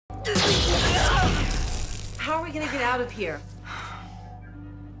How are we gonna get out of here?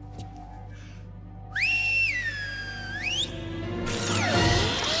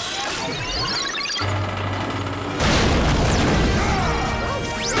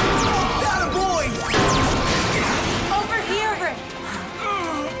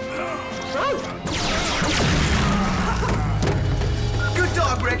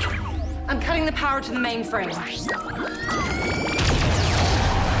 I'm cutting the power to the mainframe.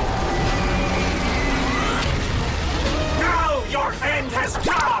 Now your end has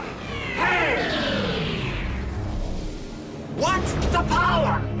come! Hey! What? The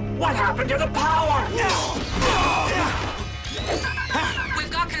power! What happened to the power?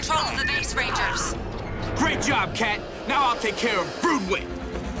 We've got control of the base, Rangers. Great job, Cat. Now I'll take care of Broodwing.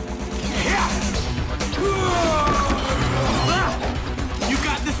 You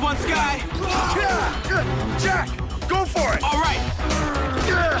got this one, Sky? Jack, go for it! All right.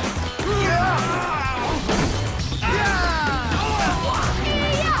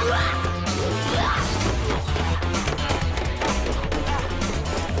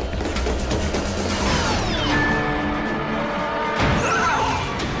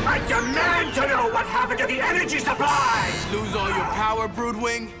 I demand to know what happened to the energy supply! Lose all your power,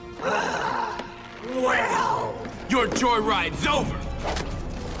 Broodwing? Well... Your joyride's over.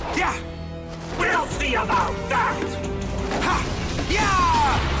 Yeah! We'll see about that! Ha!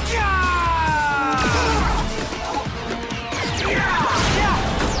 Yeah! Yeah!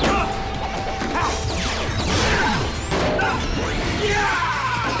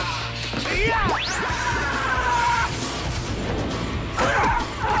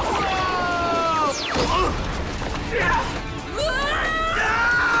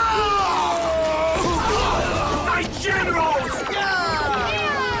 My generals!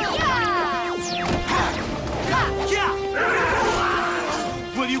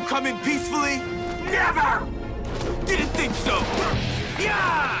 Will you come in peacefully? Never! Didn't think so.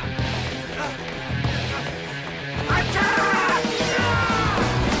 Yeah! Attack!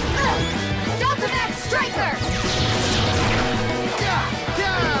 Delta Max Striker!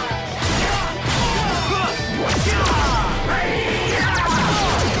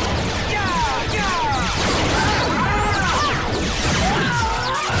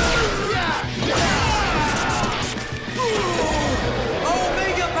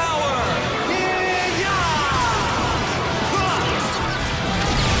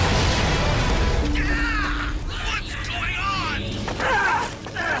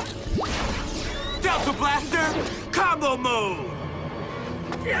 Delta Blaster, combo mode!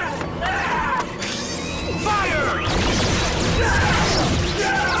 Fire!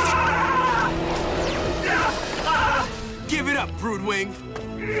 Give it up, Broodwing.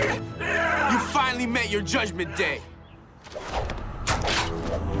 You finally met your judgment day.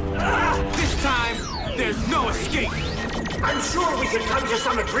 This time, there's no escape. I'm sure we can come to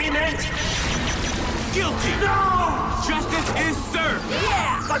some agreement! Guilty! No! Justice is served!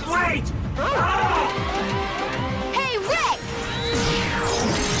 Yeah! But wait! Hey, Rick!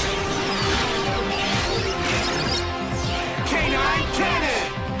 Canine cannon!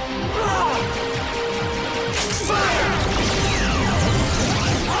 Fire!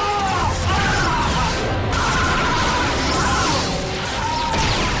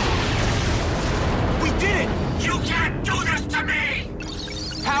 We did it! You can't do this to me!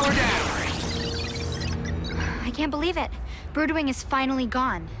 Power down! I can't believe it. Broodwing is finally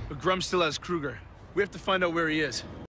gone. But Grum still has Kruger. We have to find out where he is.